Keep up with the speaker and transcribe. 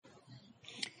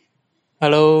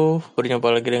Halo,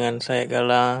 berjumpa lagi dengan saya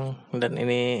Galang dan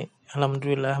ini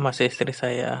alhamdulillah masih istri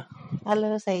saya.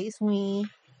 Halo, saya Ismi.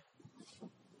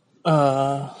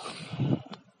 eh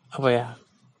Apa ya?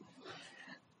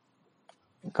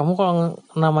 Kamu kalau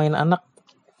namain anak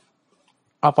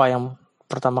apa yang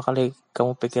pertama kali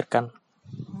kamu pikirkan?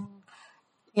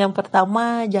 Yang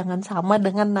pertama, jangan sama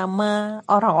dengan nama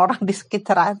orang-orang di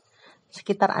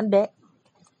sekitar Anda.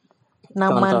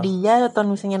 Nama Contoh. dia atau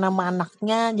misalnya nama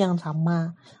anaknya jangan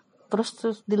sama.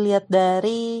 Terus dilihat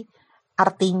dari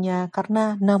artinya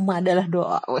karena nama adalah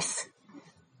doa, wes.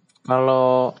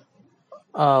 Kalau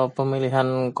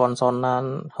pemilihan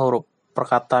konsonan huruf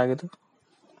perkata gitu,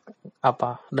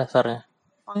 apa dasarnya?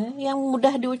 Yang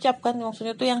mudah diucapkan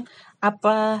maksudnya tuh yang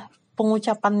apa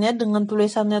pengucapannya dengan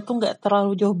tulisannya tuh nggak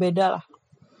terlalu jauh beda lah.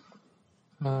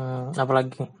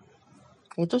 Apalagi?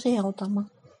 Itu sih yang utama.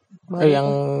 Yang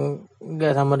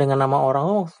nggak sama dengan nama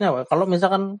orang, maksudnya apa? Kalau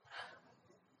misalkan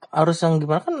harus yang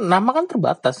gimana, kan nama kan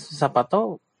terbatas, siapa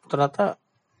tahu ternyata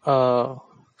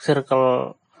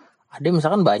circle ada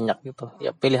misalkan banyak gitu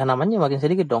ya, pilihan namanya makin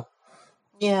sedikit dong.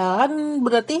 Ya kan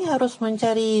berarti harus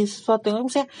mencari sesuatu yang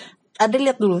misalnya ada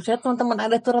lihat dulu, saya teman-teman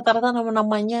ada tuh rata-rata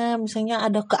nama-namanya misalnya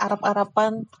ada ke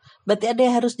Arab-Araban, berarti ada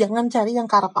yang harus jangan cari yang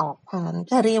ke Arab-Araban,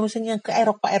 cari yang misalnya ke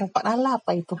Eropa-Eropa, alah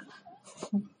apa itu.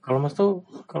 Kalau mas tuh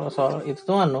kalau soal itu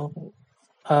tuh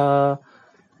eh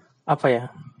apa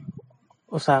ya,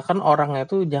 usahakan orangnya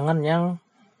itu jangan yang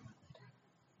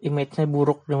image-nya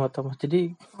buruk di mata mas.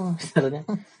 Jadi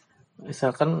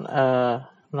misalkan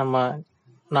nama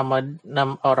nama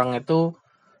nama orang itu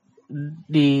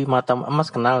di mata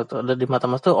mas kenal itu, ada di mata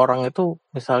mas tuh orang itu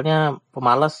misalnya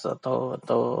pemalas atau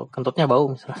kentutnya bau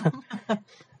misalnya.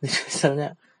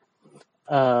 Misalnya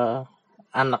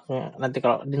anaknya nanti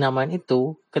kalau dinamain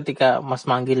itu, ketika mas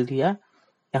manggil dia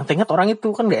yang teringat orang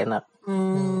itu kan gak enak.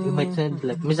 Image-nya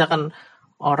jelek. Misalkan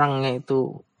orangnya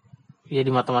itu ya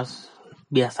di mata mas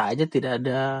biasa aja, tidak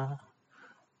ada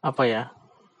apa ya,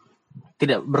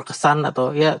 tidak berkesan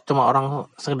atau ya cuma orang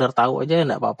sekedar tahu aja, ya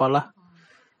enggak apa-apa lah.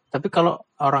 Tapi kalau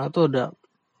orang itu udah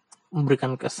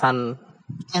memberikan kesan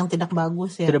yang tidak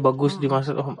bagus ya, tidak bagus di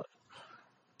masa,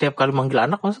 tiap kali manggil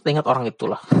anak masa ingat orang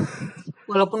itulah.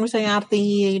 walaupun misalnya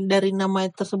arti dari nama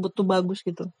tersebut tuh bagus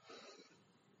gitu.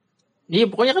 Iya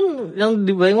pokoknya kan yang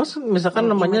dibayang mas, misalkan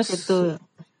namanya itu.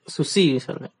 Susi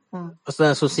misalnya.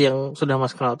 Susi yang sudah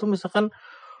mas kenal tuh misalkan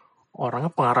orangnya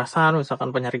pengarasan,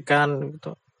 misalkan penyarikan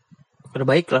gitu, udah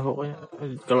baik lah pokoknya.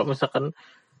 Kalau misalkan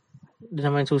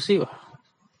dinamain Susi, wah,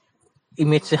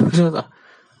 image yang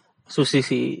Susi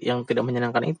sih yang tidak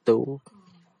menyenangkan itu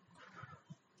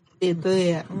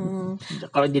ya.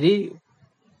 Kalau jadi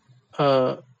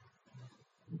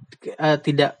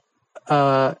tidak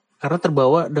karena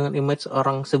terbawa dengan image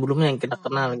orang sebelumnya yang kita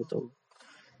kenal gitu.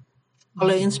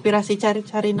 Kalau inspirasi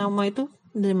cari-cari nama itu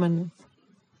dari mana?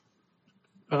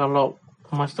 Kalau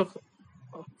mas tuh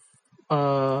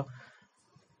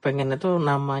pengennya tuh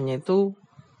namanya itu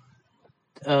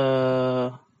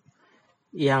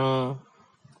yang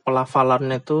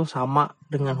pelafalannya tuh sama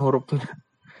dengan hurufnya.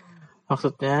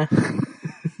 Maksudnya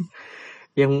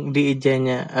yang di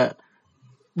ejanya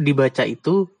dibaca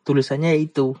itu tulisannya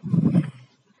itu.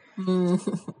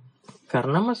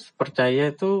 Karena mas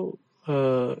percaya itu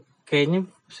kayaknya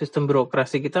sistem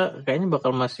birokrasi kita kayaknya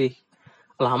bakal masih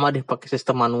lama deh pakai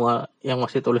sistem manual yang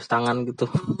masih tulis tangan gitu.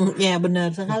 Ya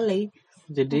benar sekali.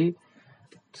 Jadi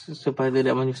supaya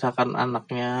tidak menyusahkan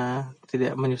anaknya,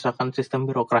 tidak menyusahkan sistem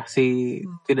birokrasi,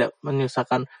 tidak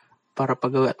menyusahkan para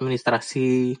pegawai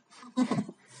administrasi.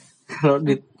 Kalau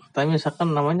ditanya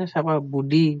misalkan namanya siapa,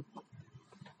 Budi,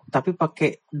 tapi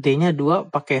pakai D-nya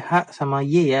 2, pakai H sama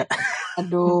Y ya.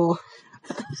 Aduh.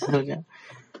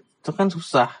 Itu kan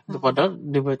susah. Padahal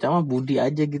dibaca mah Budi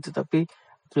aja gitu, tapi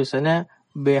tulisannya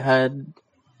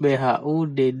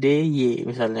BHUDDY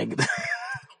misalnya gitu.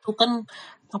 Itu kan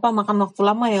makan waktu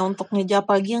lama ya untuk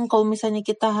ngejawab, lagi yang kalau misalnya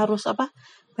kita harus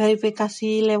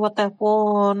verifikasi lewat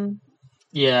telepon.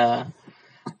 Ya,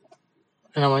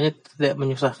 namanya tidak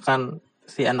menyusahkan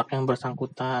si anak yang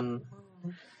bersangkutan.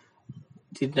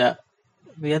 Tidak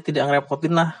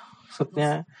ngerepotin lah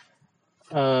maksudnya.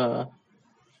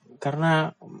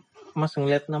 Karena mas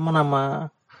ngeliat nama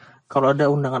kalau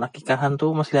ada undangan akikahan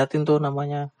tuh mas liatin tuh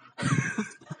namanya.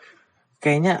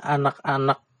 Kayaknya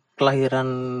anak-anak kelahiran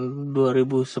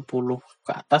 2010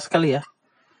 ke atas kali ya,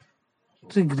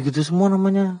 itu gitu-gitu semua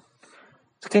namanya.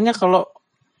 Kayaknya kalau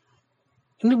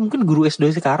ini mungkin guru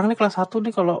SD sekarang nih kelas 1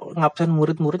 nih, kalau ngabsen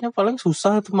murid-muridnya paling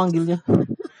susah tuh manggilnya.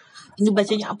 Ini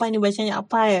bacanya apa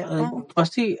ya?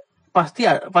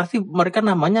 Pasti mereka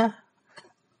namanya,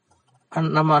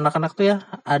 nama anak-anak tuh ya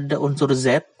ada unsur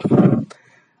Z,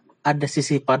 ada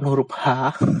sisipan huruf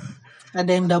H,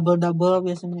 Ada yang double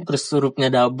biasanya. terus hurufnya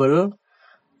double,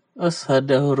 terus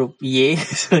ada huruf Y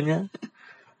misalnya.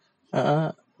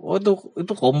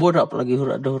 Itu combo, apalagi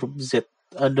ada huruf Z.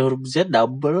 Ada huruf Z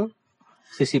double,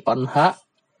 sisipan H,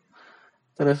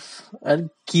 terus ada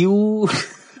Q.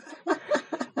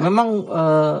 Memang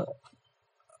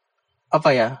apa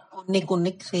ya?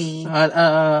 Unik-unik sih.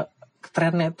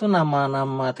 Trennya itu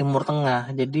nama-nama Timur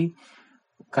Tengah. Jadi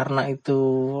karena itu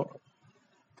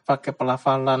pakai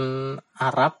pelafalan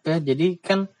Arab ya, jadi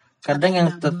kan kadang yang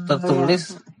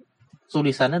tertulis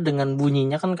tulisannya dengan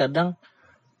bunyinya kan kadang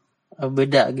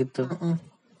beda gitu.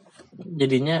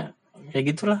 Jadinya ya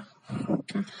gitulah.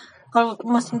 Kalau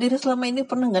Mas sendiri selama ini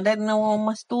pernah nggak ada nama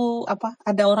Mas tuh apa?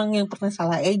 Ada orang yang pernah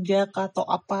salah ejak atau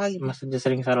apa gitu? Mas aja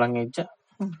sering salah ngejak.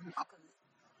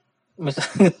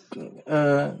 Misalnya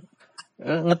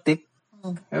ngetik.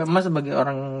 Mas sebagai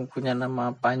orang punya nama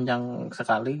panjang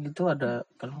sekali gitu, ada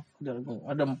 4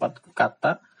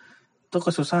 kata itu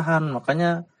kesusahan,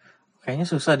 makanya kayaknya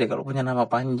susah deh kalau punya nama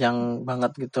panjang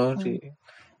banget gitu.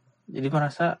 Jadi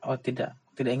merasa tidak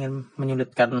ingin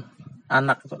menyulitkan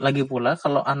anak. Lagi pula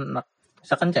kalau anak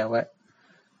misalkan cewek,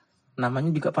 namanya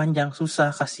juga panjang,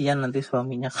 susah, kasihan nanti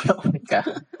suaminya kalau nikah,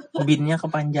 binnya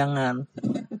kepanjangan.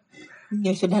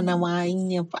 Ya sudah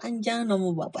namanya panjang, nama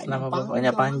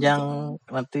bapaknya panjang,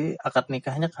 nanti akad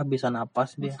nikahnya kehabisan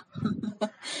napas dia.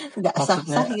 Nggak sah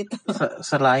gitu.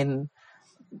 Selain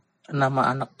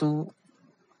nama anak tuh,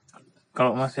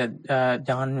 kalau masih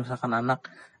jangan menyusahkan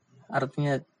anak,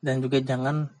 artinya, dan juga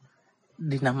jangan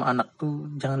di nama anak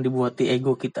tuh jangan dibuati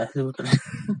ego kita sebetulnya.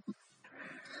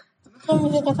 Kan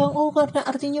mereka kata karena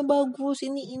artinya bagus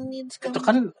ini itu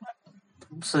kan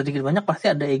sedikit banyak pasti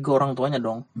ada ego orang tuanya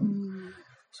dong.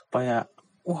 Supaya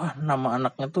nama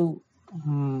anaknya tuh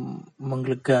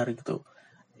menggelegar gitu.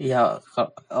 Ya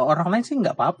orang lain sih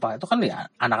nggak apa-apa, itu kan ya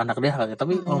anak-anak dia gitu.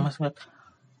 Tapi kalau Mas ngeliat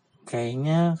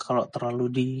kayaknya kalau terlalu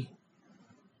di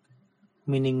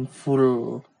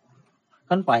meaningful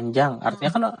kan panjang,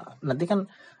 artinya kan nanti kan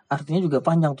artinya juga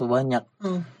panjang tuh, banyak.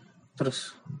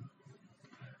 Terus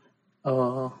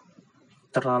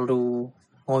terlalu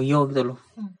ngoyo gitu loh.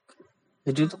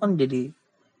 Jadi itu kan jadi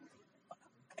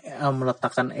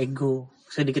meletakkan ego,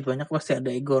 sedikit banyak pasti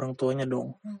ada ego orang tuanya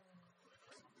dong.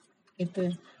 Itu.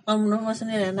 Menurut Mas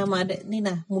sendiri nama adek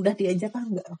Nina mudah diajak kan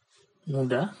enggak?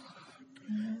 Mudah.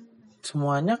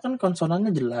 Semuanya kan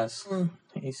konsonannya jelas.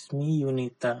 Ismi,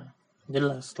 Yunita,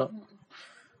 jelas loh.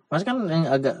 Mas kan yang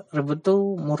agak ribet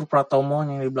tuh Mur Pratomo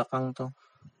yang di belakang tuh.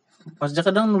 Mas aja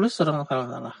kadang nulis sering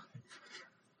salah-salah.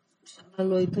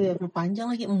 Lalu itu ya panjang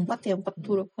lagi 4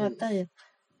 huruf kata ya.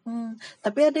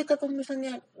 Tapi ada kata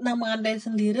misalnya nama Anda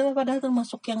sendiri padahal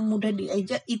termasuk yang mudah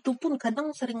diajak, itu pun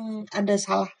kadang sering ada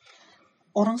salah.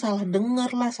 Orang salah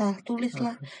dengar lah, salah tulis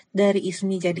lah. Dari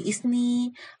Ismi jadi Isni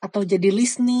atau jadi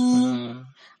Lisni.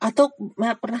 Atau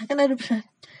pernah kan ada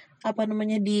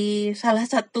di salah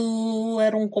satu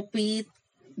warung kopi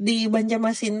di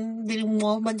Banjarmasin, di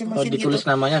mall Banjarmasin gitu. Ditulis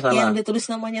namanya salah. Yang ditulis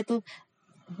namanya tuh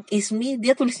Ismi,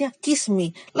 dia tulisnya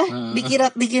Kismi. Lah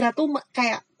dikira tuh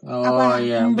kayak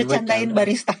bercandain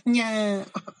baristanya.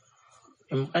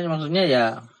 Makanya maksudnya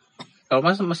ya kalau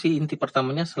Mas masih inti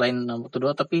pertamanya selain nama itu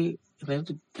doa, tapi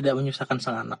itu tidak menyusahkan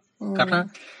sang anak. Karena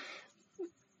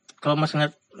kalau Mas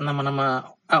ngeliat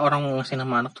nama-nama orang ngasih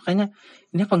nama anak tuh kayaknya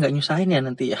ini apa nggak nyusahin ya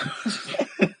nanti ya.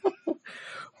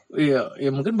 Iya, ya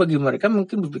mungkin bagi mereka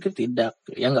mungkin berpikir tidak,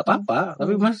 ya nggak apa-apa.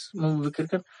 Tapi Mas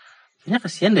memikirkan kayaknya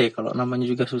kasihan deh kalau namanya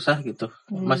juga susah gitu.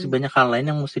 Masih banyak hal lain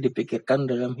yang mesti dipikirkan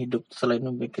dalam hidup selain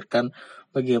memikirkan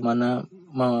bagaimana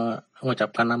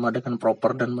mengucapkan nama dengan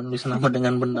proper dan menulis nama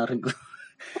dengan benar gitu.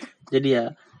 Jadi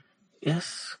ya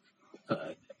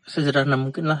sederhana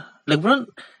mungkin lah. Lagian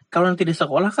kalau nanti di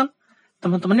sekolah kan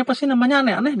teman-temannya pasti namanya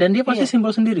aneh-aneh dan dia pasti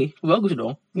simbol sendiri. Bagus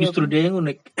dong. Justru dia yang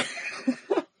unik.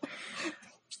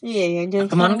 Iya ya.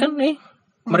 Kemarin kan nih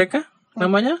mereka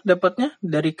namanya dapatnya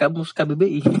dari kamus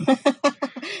KBBI.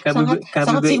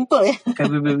 sangat simpel ya.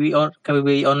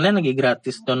 KBBI online lagi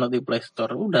gratis, download di Play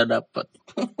Store, udah dapat.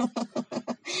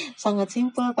 Sangat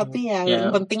simpel tapi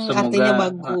yang penting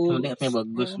artinya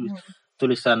bagus.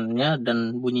 Tulisannya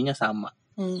dan bunyinya sama.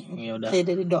 Ya udah. Saya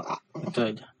dari doa. Itu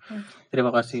aja.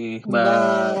 Terima kasih.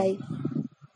 Bye.